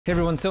Hey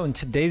everyone, so in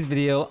today's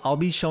video, I'll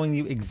be showing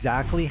you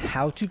exactly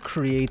how to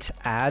create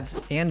ads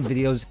and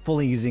videos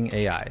fully using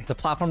AI. The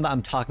platform that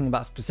I'm talking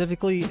about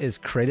specifically is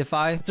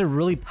Creatify. It's a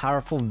really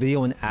powerful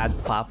video and ad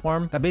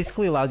platform that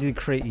basically allows you to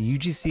create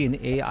UGC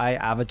and AI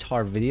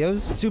avatar videos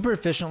super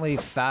efficiently,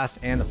 fast,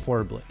 and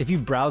affordably. If you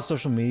browse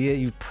social media,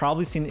 you've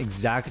probably seen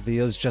exact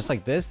videos just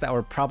like this that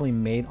were probably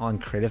made on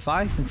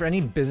Creatify. And for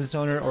any business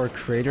owner or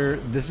creator,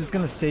 this is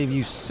going to save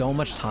you so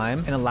much time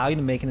and allow you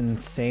to make an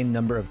insane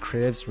number of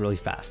creatives really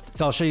fast.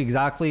 So I'll show you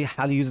exactly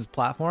how to use this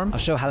platform. I'll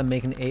show how to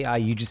make an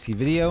AI UGC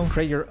video,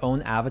 create your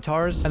own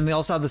avatars, and they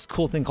also have this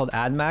cool thing called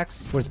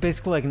AdMax, where it's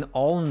basically like an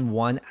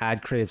all-in-one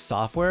ad creative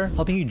software,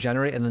 helping you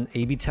generate and then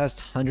A/B test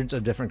hundreds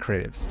of different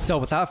creatives. So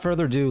without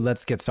further ado,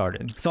 let's get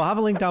started. So I'll have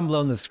a link down below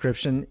in the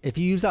description. If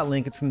you use that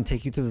link, it's going to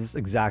take you to this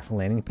exact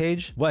landing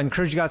page. What I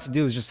encourage you guys to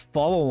do is just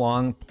follow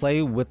along,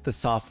 play with the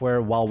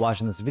software while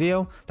watching this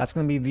video. That's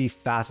going to be the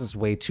fastest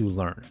way to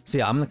learn. So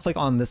yeah, I'm going to click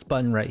on this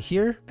button right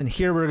here, and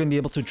here we're going to be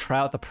able to try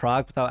out the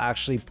product without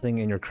actually putting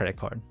in your credit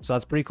card. So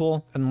that's pretty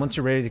cool. And once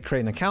you're ready to create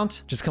an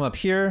account, just come up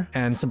here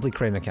and simply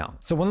create an account.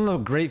 So one of the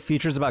great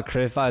features about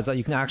Creatify is that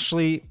you can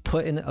actually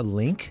put in a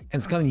link, and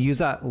it's going to use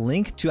that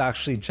link to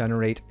actually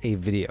generate a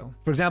video.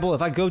 For example,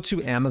 if I go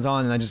to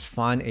Amazon and I just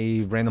find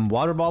a random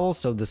water bottle,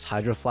 so this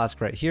hydro flask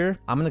right here,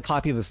 I'm going to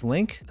copy this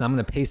link and I'm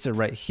going to paste it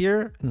right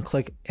here and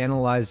click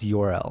analyze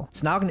URL.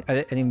 So now I can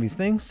edit any of these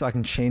things. So I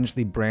can change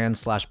the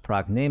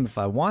brand/product name if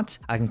I want.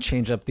 I can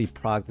change up the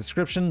product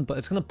description, but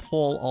it's going to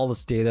pull all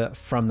this data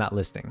from that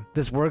listing.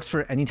 This works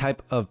for any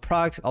type of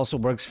product. It also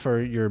works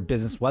for your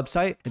business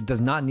website. It does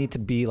not need to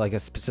be like a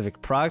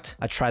specific product.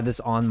 I tried this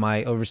on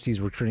my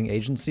overseas recruiting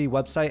agency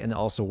website and it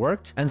also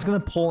worked. And it's going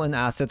to pull in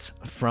assets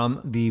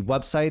from the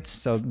website.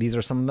 So these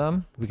are some of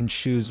them. We can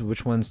choose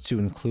which ones to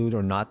include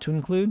or not to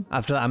include.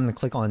 After that, I'm going to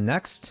click on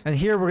next. And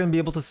here we're going to be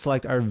able to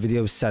select our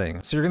video setting.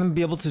 So you're going to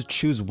be able to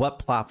choose what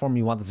platform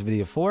you want this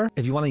video for.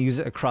 If you want to use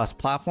it across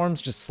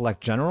platforms, just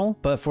select general.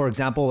 But for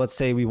example, let's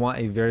say we want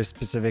a very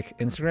specific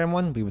Instagram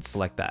one, we would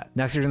select that.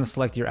 Next, you're going to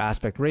select your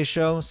aspect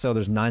ratio. So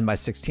there's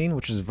 9:16,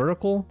 which is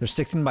vertical. There's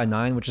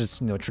 16:9, which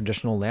is,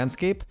 traditional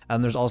landscape.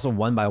 And there's also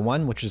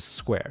 1:1, which is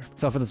square.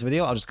 So for this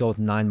video, I'll just go with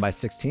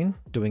 9:16,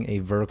 doing a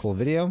vertical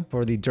video.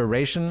 For the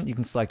duration, you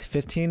can select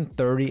 15,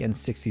 30, and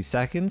 60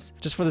 seconds.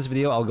 Just for this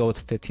video, I'll go with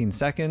 15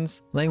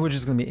 seconds. Language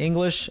is going to be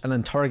English, and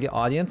then target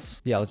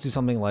audience. Yeah, let's do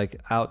something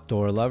like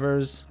outdoor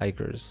lovers,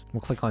 hikers.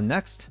 We'll click on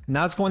next.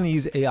 Now it's going to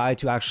use AI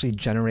to actually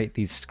generate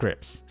these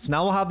scripts. So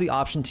now we'll have the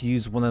option to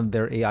use one of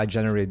their AI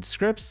generated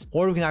scripts,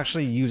 or we can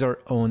actually use our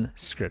own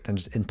script and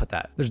just input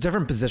that. There's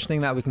different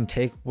positioning that we can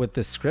take with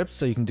this script.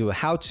 So you can do a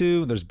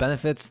how-to, there's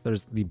benefits,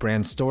 there's the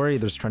brand story,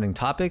 there's trending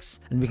topics,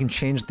 and we can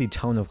change the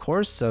tone, of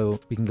course. So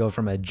we can go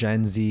from a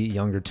Gen Z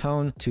younger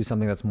tone to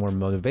something that's more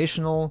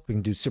motivational. We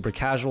can do super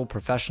casual,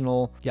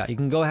 professional. Yeah, you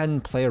can go ahead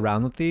and play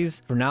around with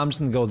these. For now, I'm just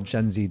gonna go with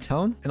Gen Z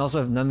tone. And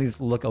also if none of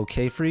these look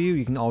okay for you,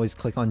 you can always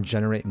click on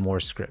generate more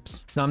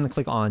scripts. So now I'm gonna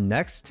click on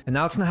next, and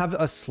now it's gonna have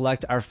us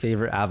select our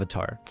favorite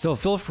avatar. So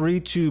feel free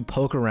to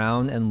poke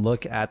around and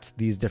look at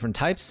these different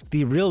types.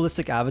 The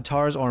realistic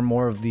avatars are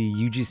more of the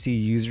UGC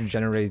user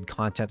generated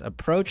content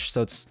approach.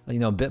 So it's,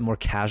 a bit more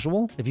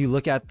casual. If you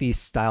look at the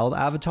styled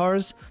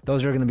avatars,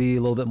 those are going to be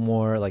a little bit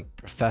more like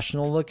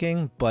professional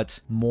looking, but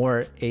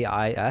more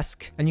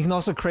AI-esque. And you can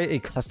also create a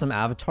custom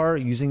avatar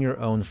using your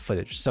own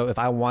footage. So if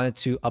I wanted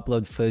to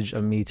upload footage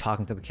of me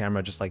talking to the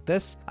camera just like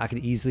this, I could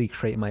easily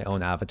create my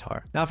own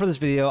avatar. Now for this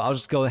video, I'll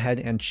just go ahead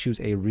and choose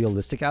a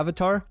realistic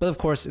avatar. But of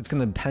course, it's going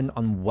to depend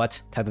on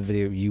what type of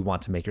video you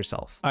want to make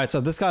yourself. All right,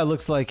 so this guy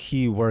looks like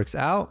he works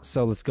out.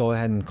 So let's go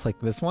ahead and click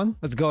this one.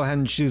 Let's go ahead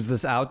and choose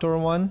this outdoor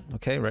one.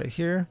 Okay, right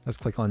here. Let's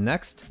click on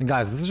next. And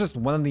guys, this is just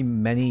one of the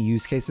many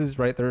use cases,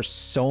 right? There are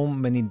so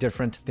many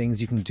different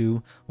things you can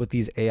do with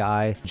these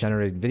AI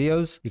generated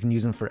videos. You can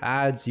use them for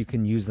ads. You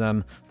can use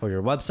them for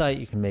your website.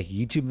 You can make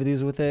YouTube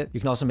videos with it. You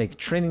can also make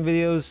training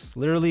videos.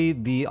 Literally,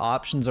 the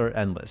options are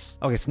endless.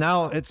 Okay, so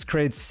now it's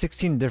created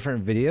 16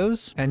 different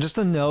videos. And just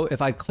to note,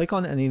 if I click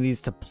on any of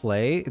these to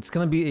play, it's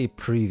going to be a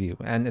preview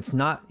and it's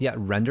not yet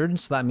rendered.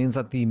 So that means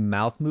that the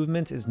mouth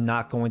movement is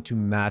not going to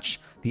match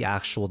the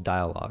actual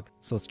dialogue.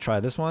 So let's try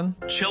this one.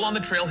 Chill on the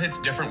trail hits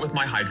different with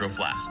my hydro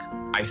flask.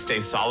 I stay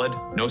solid,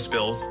 no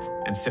spills,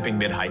 and sipping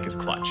mid-hike is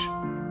clutch.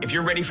 If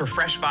you're ready for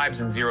fresh vibes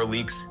and zero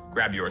leaks,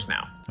 grab yours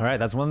now. All right,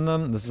 that's one of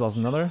them. This is also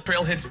another.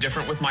 Trail hits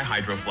different with my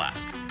hydro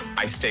flask.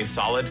 I stay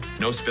solid,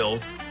 no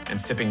spills,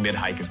 and sipping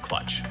mid-hike is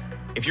clutch.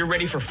 If you're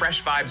ready for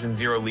fresh vibes and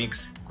zero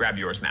leaks, grab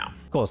yours now.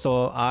 Cool.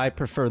 So I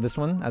prefer this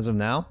one as of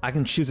now. I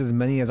can choose as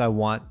many as I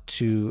want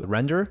to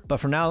render, but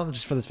for now,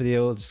 just for this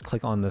video, just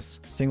click on this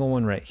single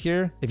one right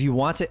here. If you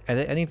want to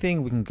edit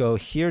anything, we can go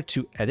here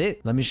to edit.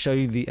 Let me show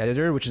you the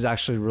editor, which is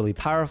actually really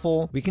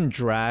powerful. We can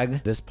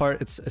drag this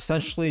part. It's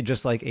essentially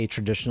just like a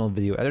traditional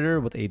video editor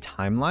with a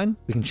timeline.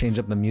 We can change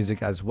up the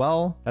music as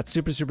well. That's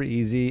super, super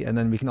easy. And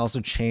then we can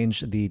also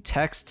change the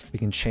text. We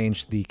can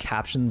change the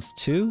captions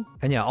too.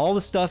 And yeah, all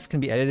the stuff can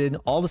be edited.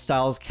 All the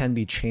styles can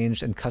be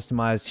changed and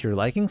customized customize to your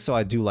liking. So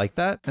I do like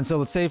that. And so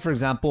let's say, for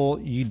example,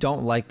 you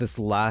don't like this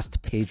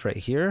last page right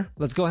here.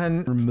 Let's go ahead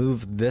and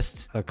remove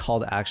this call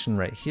to action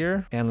right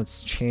here. And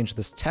let's change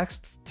this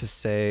text to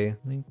say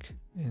link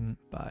in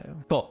bio.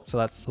 Cool. So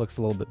that looks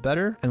a little bit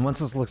better. And once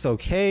this looks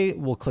okay,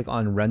 we'll click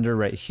on render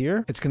right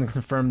here. It's going to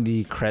confirm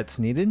the credits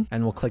needed,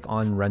 and we'll click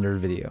on render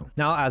video.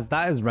 Now, as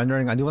that is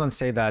rendering, I do want to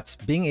say that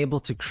being able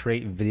to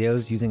create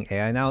videos using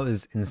AI now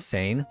is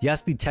insane.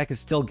 Yes, the tech is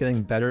still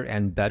getting better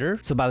and better.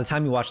 So by the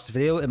time you watch this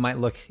video, it might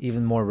look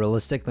even more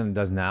realistic than it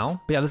does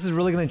now. But yeah, this is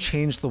really going to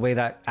change the way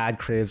that ad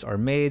creatives are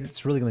made.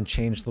 It's really going to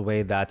change the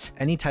way that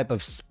any type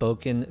of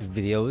spoken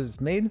video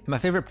is made. And my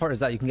favorite part is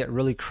that you can get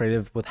really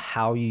creative with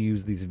how you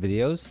use these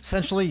videos.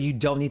 Essentially, you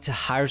don't need to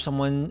hire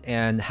someone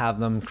and have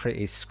them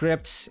create a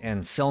script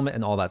and film it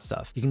and all that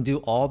stuff. You can do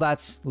all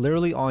that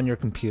literally on your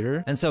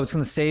computer. And so it's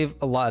going to save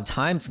a lot of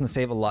time. It's going to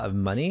save a lot of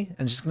money,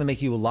 and it's just going to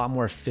make you a lot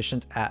more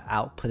efficient at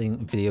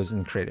outputting videos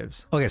and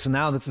creatives. Okay, so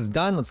now this is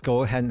done. Let's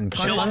go ahead and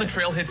chill on the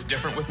trail hits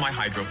different with my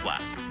hydro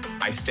flask.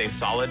 I stay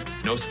solid,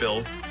 no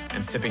spills,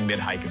 and sipping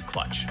mid-hike is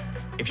clutch.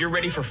 If you're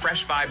ready for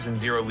fresh vibes and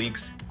zero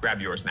leaks,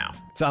 grab yours now.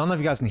 So I don't know if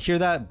you guys can hear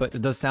that, but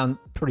it does sound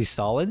pretty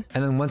solid.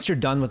 And then once you're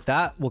done with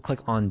that, we'll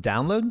click on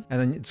download, and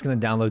then it's going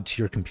to download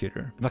to your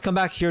computer. If I come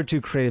back here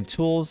to creative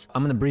tools,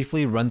 I'm going to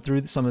briefly run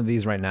through some of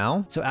these right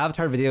now. So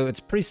avatar video, it's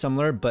pretty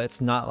similar, but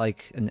it's not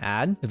like an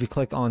ad. If you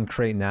click on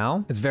create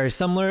now, it's very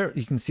similar.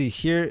 You can see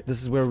here,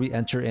 this is where we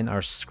enter in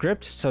our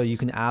script. So you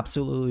can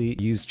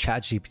absolutely use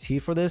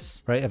ChatGPT for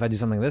this, right? If I do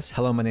something like this,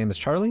 hello, my name is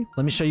Charlie.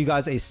 Let me show you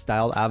guys a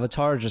styled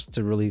avatar just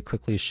to really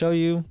quickly show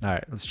you. All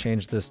right, let's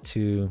change this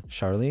to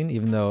Charlene,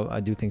 even though I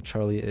do think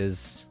Charlie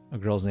is a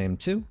girl's name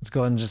too. Let's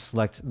go ahead and just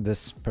select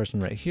this person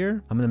right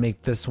here. I'm going to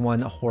make this one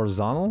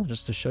horizontal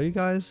just to show you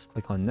guys.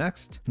 Click on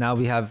next. Now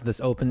we have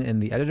this open in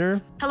the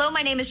editor. Hello,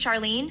 my name is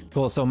Charlene.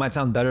 Cool. So it might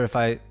sound better if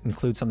I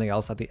include something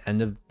else at the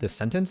end of this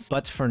sentence.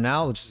 But for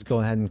now, let's just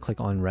go ahead and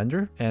click on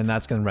render, and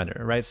that's going to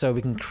render, right? So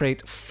we can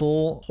create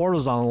full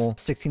horizontal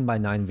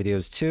 16:9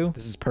 videos too.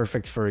 This is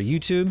perfect for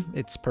YouTube.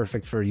 It's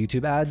perfect for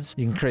YouTube ads.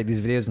 You can create these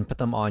videos and put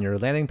them on your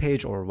landing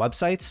page or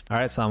website. All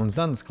right, so that one's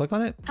done. Let's click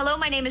on it. Hello,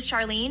 my name is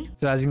Charlene.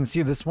 So as you can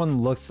see, this one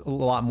looks a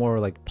lot more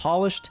like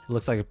polished. It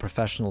looks like a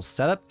professional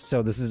setup.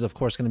 So this is of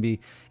course going to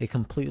be a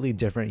completely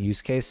different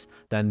use case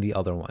than the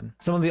other one.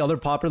 Some of the other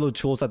popular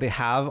tools that they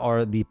have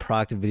are the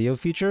product video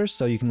features.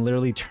 So you can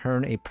literally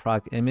turn a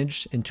product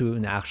image into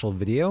an actual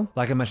video.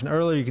 Like I mentioned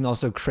earlier, you can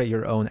also create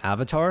your own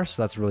avatar.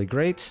 So that's really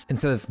great.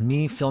 Instead of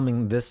me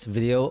filming this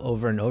video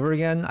over and over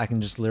again, I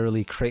can just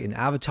literally create an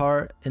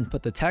avatar,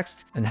 input the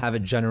text, and have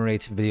it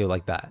generate video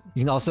like that.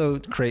 You can also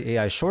create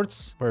AI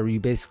shorts where you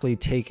basically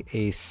take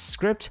a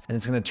script and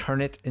it's going to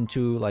turn it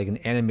into like an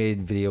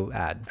animated video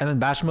ad. And then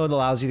batch mode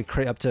allows you to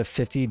create up to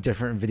 50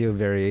 different video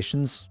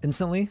variations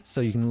instantly.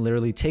 So you can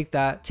literally take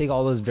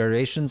all those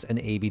variations and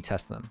A/B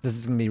test them. This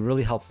is going to be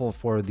really helpful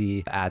for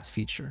the ads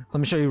feature. Let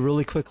me show you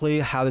really quickly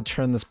how to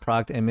turn this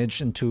product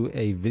image into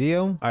a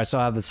video. All right, so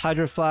I have this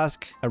hydro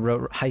flask. I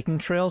wrote hiking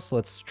trail. So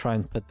let's try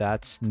and put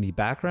that in the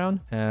background,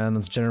 and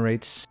let's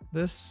generate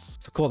this.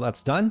 So cool,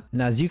 that's done.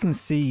 And as you can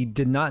see, you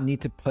did not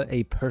need to put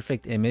a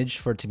perfect image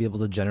for it to be able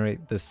to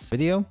generate this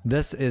video.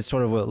 This is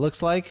sort of what it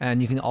looks like,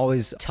 and you can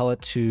always tell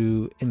it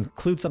to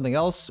include something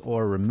else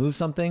or remove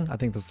something. I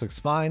think this looks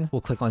fine.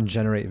 We'll click on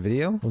generate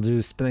video. We'll do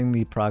spinning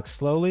the product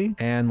slowly,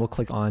 and we'll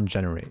click on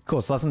generate.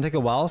 Cool, so that's gonna take a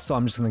while, so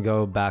I'm just gonna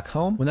go back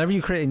home. Whenever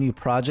you create a new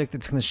project,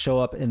 it's gonna show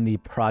up in the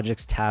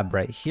projects tab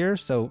right here.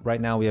 So right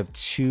now we have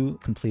 2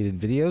 completed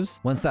videos.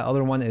 Once that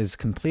other one is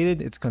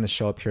completed, it's gonna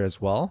show up here as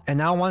well. And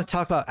now I want to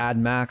talk about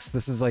AdMax.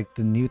 This is like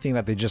the new thing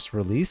that they just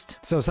released.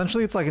 So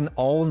essentially it's like an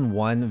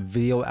all-in-one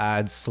video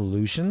ad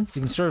solution.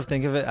 You can sort of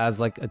think of it as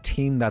like a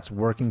team that's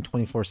working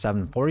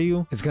 24/7 for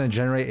you. It's going to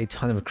generate a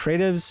ton of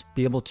creatives,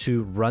 be able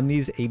to run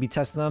these, A/B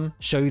test them,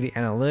 show you the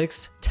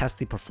analytics, test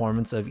the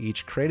performance of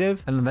each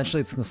creative, and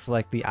eventually it's going to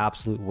select the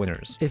absolute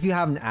winners. If you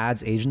have an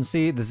ads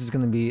agency, this is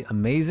going to be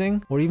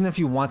amazing. Or even if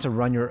you want to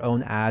run your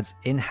own ads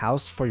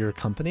in-house for your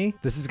company,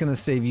 this is going to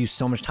save you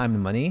so much time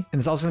and money. And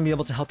it's also going to be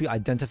able to help you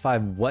identify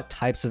what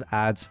types of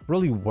ads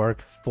really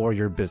work for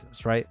your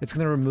business, right? It's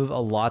going to remove a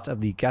lot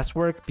of the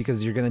guesswork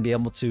because you're going to be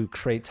able to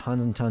create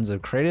tons and tons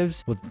of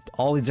creatives with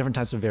all these different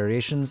types of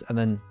variations and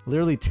then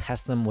literally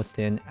test them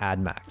within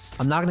AdMax.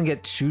 I'm not going to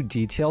get too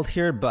detailed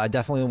here, but I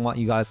definitely want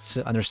you guys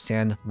to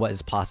understand what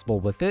is possible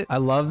with it. I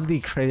love the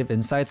creative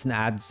insights and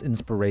ads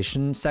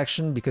inspiration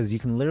section because you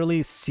can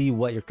literally see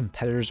what your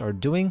competitors are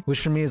doing,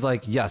 which for me is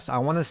like, yes, I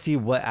want to see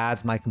what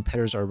ads my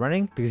competitors are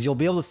running because you'll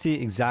be able to see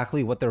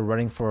exactly what they're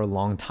running for a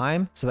long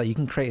time so that you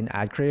can create an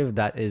ad creative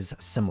that is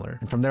similar.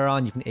 And from there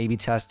on, you can A/B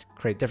test,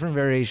 create different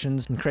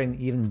variations, and create an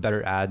even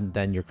better ad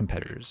than your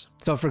competitors.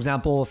 So for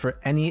example, for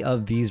any any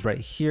of these right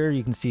here,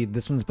 you can see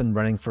this one's been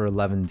running for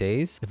 11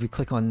 days. If we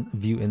click on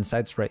view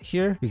insights right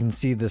here, we can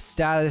see the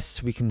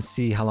status, we can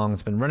see how long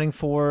it's been running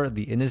for,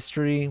 the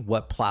industry,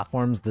 what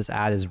platforms this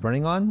ad is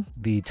running on,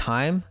 the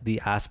time,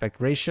 the aspect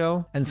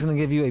ratio, and it's going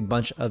to give you a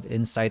bunch of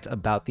insights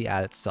about the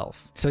ad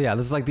itself. So yeah,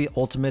 this is like the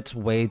ultimate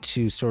way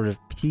to sort of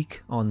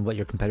peek on what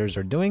your competitors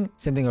are doing.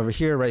 Same thing over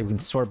here, right? We can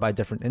sort by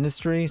different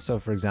industry. So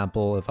for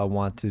example, if I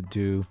want to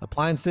do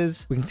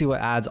appliances, we can see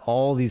what ads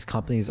all these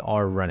companies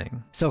are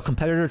running. So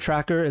competitor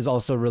tracker is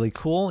also really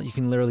cool. You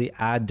can literally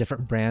add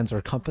different brands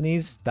or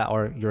companies that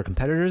are your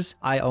competitors.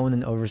 I own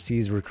an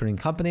overseas recruiting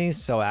company,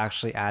 so I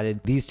actually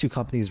added these two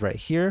companies right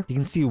here. You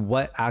can see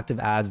what active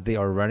ads they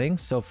are running.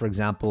 So for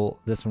example,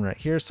 this one right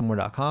here,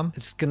 somewhere.com,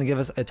 it's going to give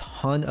us a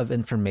ton of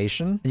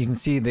information. And you can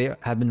see they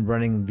have been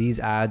running these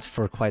ads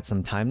for quite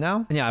some time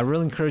now. And yeah, I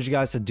really encourage you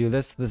guys to do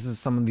this. This is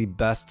some of the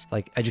best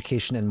like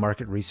education and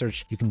market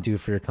research you can do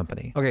for your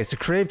company. Okay, so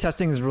creative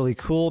testing is really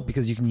cool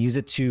because you can use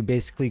it to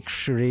basically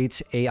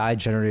create AI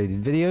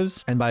generated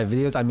videos. And by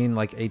videos, I mean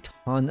like a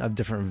ton of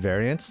different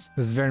variants.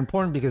 This is very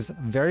important because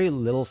very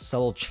little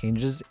subtle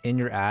changes in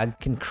your ad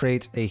can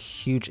create a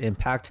huge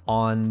impact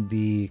on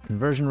the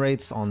conversion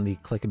rates, on the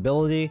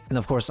clickability, and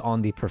of course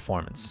on the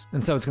performance.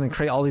 And so it's going to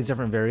create all these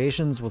different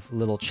variations with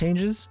little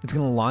changes. It's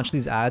going to launch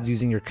these ads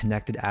using your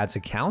connected ads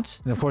account.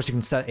 And of course you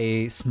can set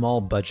a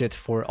small budget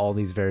for all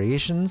these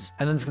variations.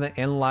 And then it's going to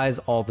analyze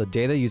all the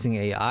data using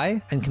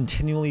AI and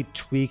continually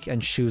tweak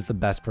and choose the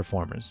best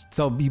performers.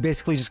 So you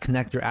basically just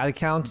connect your ad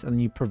account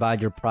and you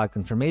provide your product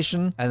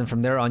information. And then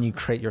from there on, you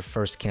create your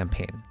first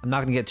campaign. I'm not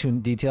going to get too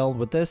detailed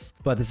with this,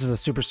 but this is a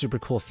super, super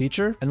cool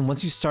feature. And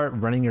once you start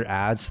running your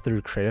ads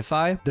through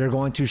Creatify, they're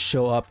going to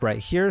show up right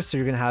here. So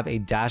you're going to have a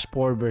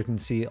dashboard where you can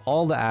see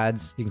all the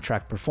ads, you can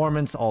track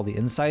performance, all the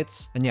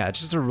insights. And yeah, it's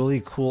just a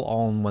really cool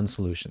all-in-one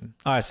solution.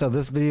 All right, so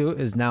this video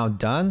is now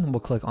done. We'll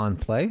click on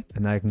play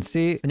and now you can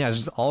see, and yeah, it's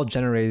just all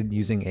generated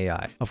using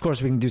AI. Of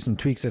course, we can do some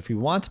tweaks if we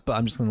want, but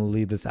I'm just going to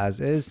leave this as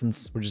is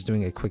since we're just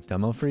doing a quick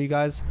demo for you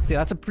guys. Yeah,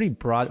 that's a pretty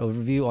broad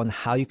overview on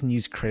how you can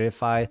use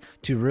Creatify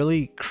to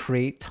really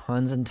create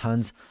tons and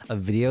tons of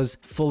videos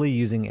fully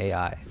using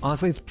AI.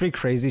 Honestly, it's pretty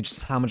crazy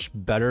just how much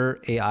better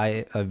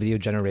AI video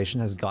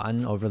generation has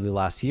gotten over the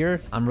last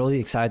year. I'm really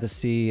excited to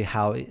see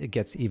how it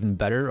gets even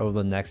better over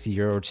the next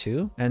year or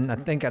two. And I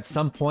think at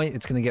some point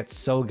it's going to get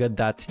so good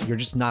that you're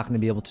just not going to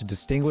be able to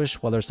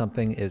distinguish whether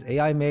something is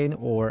AI made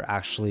or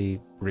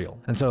actually real.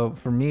 And so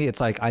for me, it's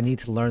like, I need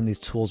to learn these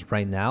tools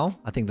right now.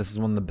 I think this is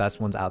one of the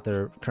best ones out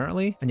there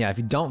currently. And yeah, if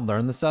you don't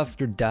learn this stuff,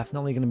 you're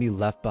definitely going to be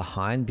left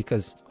behind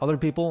because other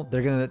people,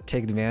 they're going to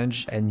take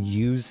advantage and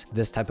use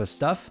this type of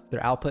stuff.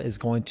 Their output is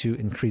going to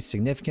increase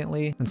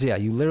significantly. And so yeah,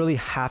 you literally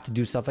have to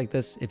do stuff like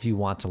this if you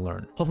want to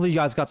learn. Hopefully you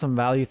guys got some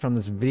value from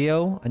this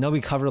video. I know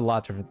we covered a lot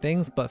of different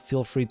things, but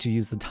feel free to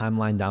use the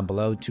timeline down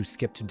below to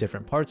skip to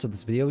different parts of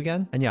this video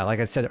again. And yeah, like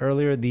I said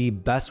earlier, the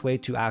best way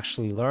to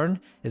actually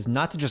learn is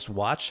not to just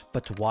watch,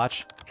 but to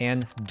watch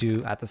and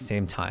do at the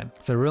same time.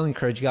 So I really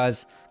encourage you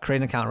guys, create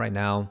an account right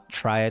now,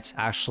 try it,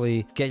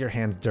 actually get your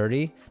hands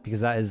dirty because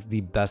that is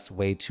the best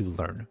way to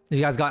learn. If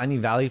you guys got any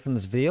value from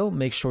this video,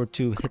 make sure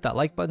to hit that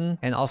like button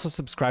and also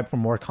subscribe for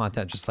more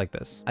content just like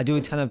this. I do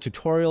a ton of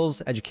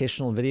tutorials,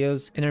 educational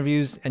videos,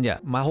 interviews, and yeah,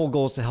 my whole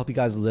goal is to help you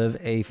guys live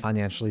a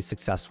financially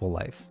successful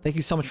life. Thank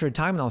you so much for your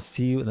time and I'll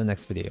see you in the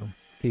next video.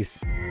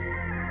 Peace.